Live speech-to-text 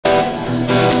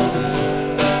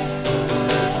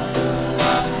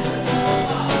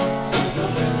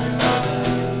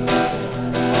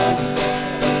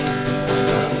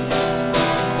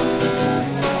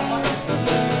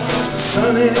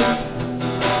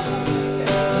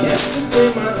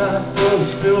when my life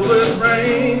was filled with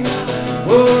rain.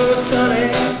 Oh, sunny,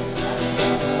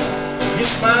 you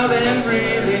smiled and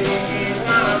really eased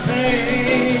my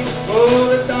pain. Oh,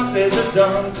 the dark days are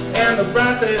done and the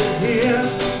bright days are here.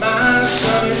 My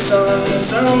sunny sun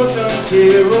is no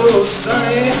sincere. Oh,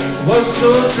 sunny, wasn't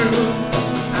so true.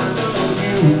 I love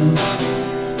you.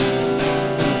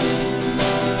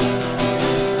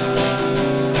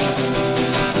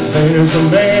 There's a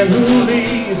man who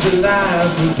leads a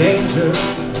life in danger.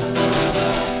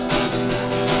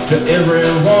 To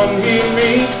everyone he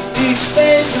meets, he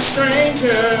stays a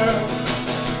stranger.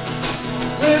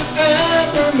 With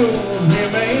every move he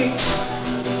makes,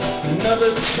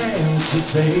 another chance he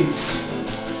takes.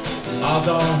 Odds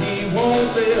are he won't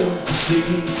live to see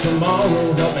tomorrow.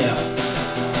 Help me out.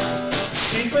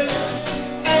 Secret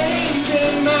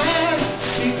agent man,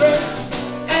 secret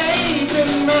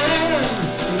agent man.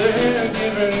 They're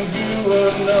giving you a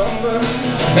number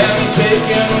and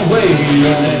taking away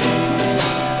your name.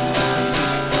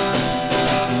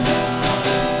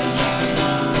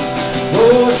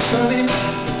 Oh, sunny,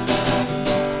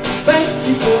 thank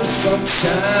you for the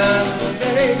sunshine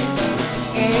today.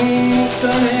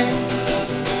 Sunny,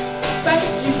 thank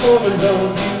you for the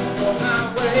love you brought my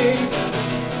way.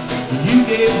 You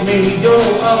gave me your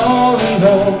all and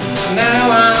all. Now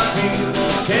I feel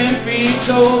 10 feet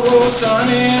tall. Oh,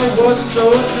 sunny, wasn't so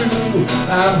true.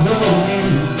 I love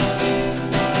you.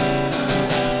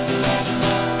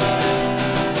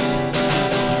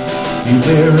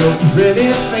 There are pretty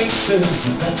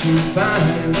faces that you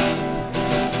find.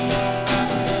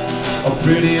 A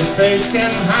pretty face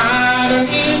can hide an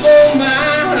evil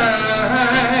mind.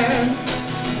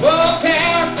 Oh,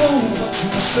 careful what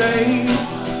you say,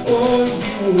 or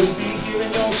you will be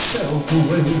giving yourself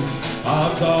away.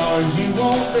 Odds are you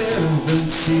won't live and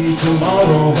see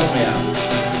tomorrow. Help me out.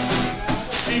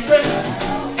 Secret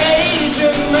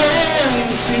agent man,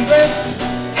 secret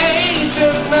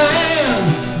agent man.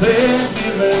 They're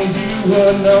giving you a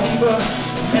number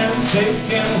and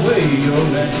taking away your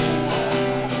name.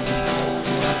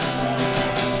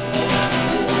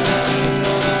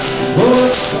 Oh,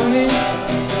 sunny,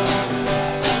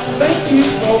 thank you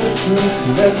for the truth.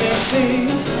 Let me see.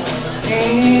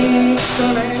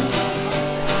 Sunny,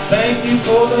 thank you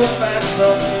for the fast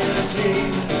love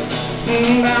energy.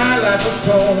 My life was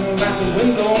torn like the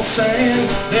wind on sand.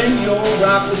 Then your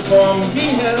rock was formed, he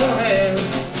held hand.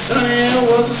 Sunny, it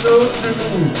wasn't so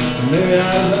true. Maybe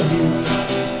I love you.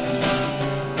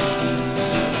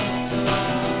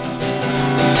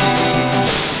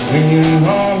 Swinging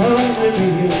on a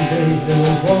million day, there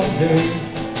was one day.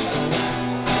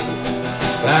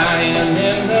 Lying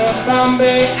in the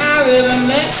Bombay alley the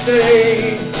next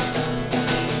day.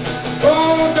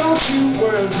 Oh, don't you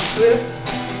worry to slip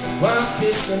while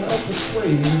kissing up a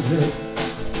swaying lip.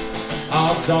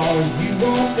 Odds are you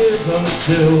won't live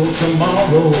until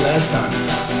tomorrow. Last time.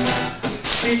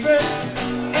 Secret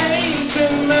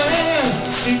agent man,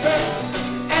 secret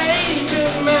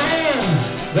agent man.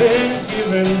 They're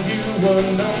giving you a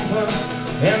number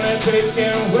and they're taking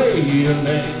away your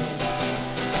name.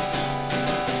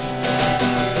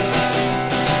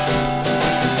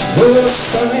 Oh,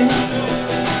 sunny,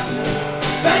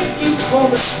 thank you for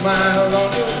the smile on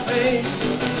your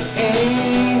face.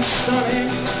 Sunny,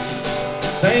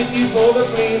 thank you for the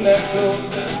gleam that flows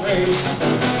the grace.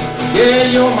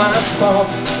 Yeah, you're my spark,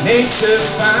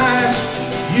 nature's fire.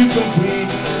 You complete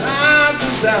my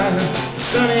desire.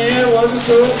 Sunny, it wasn't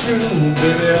so true.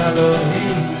 Baby, I love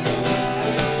you.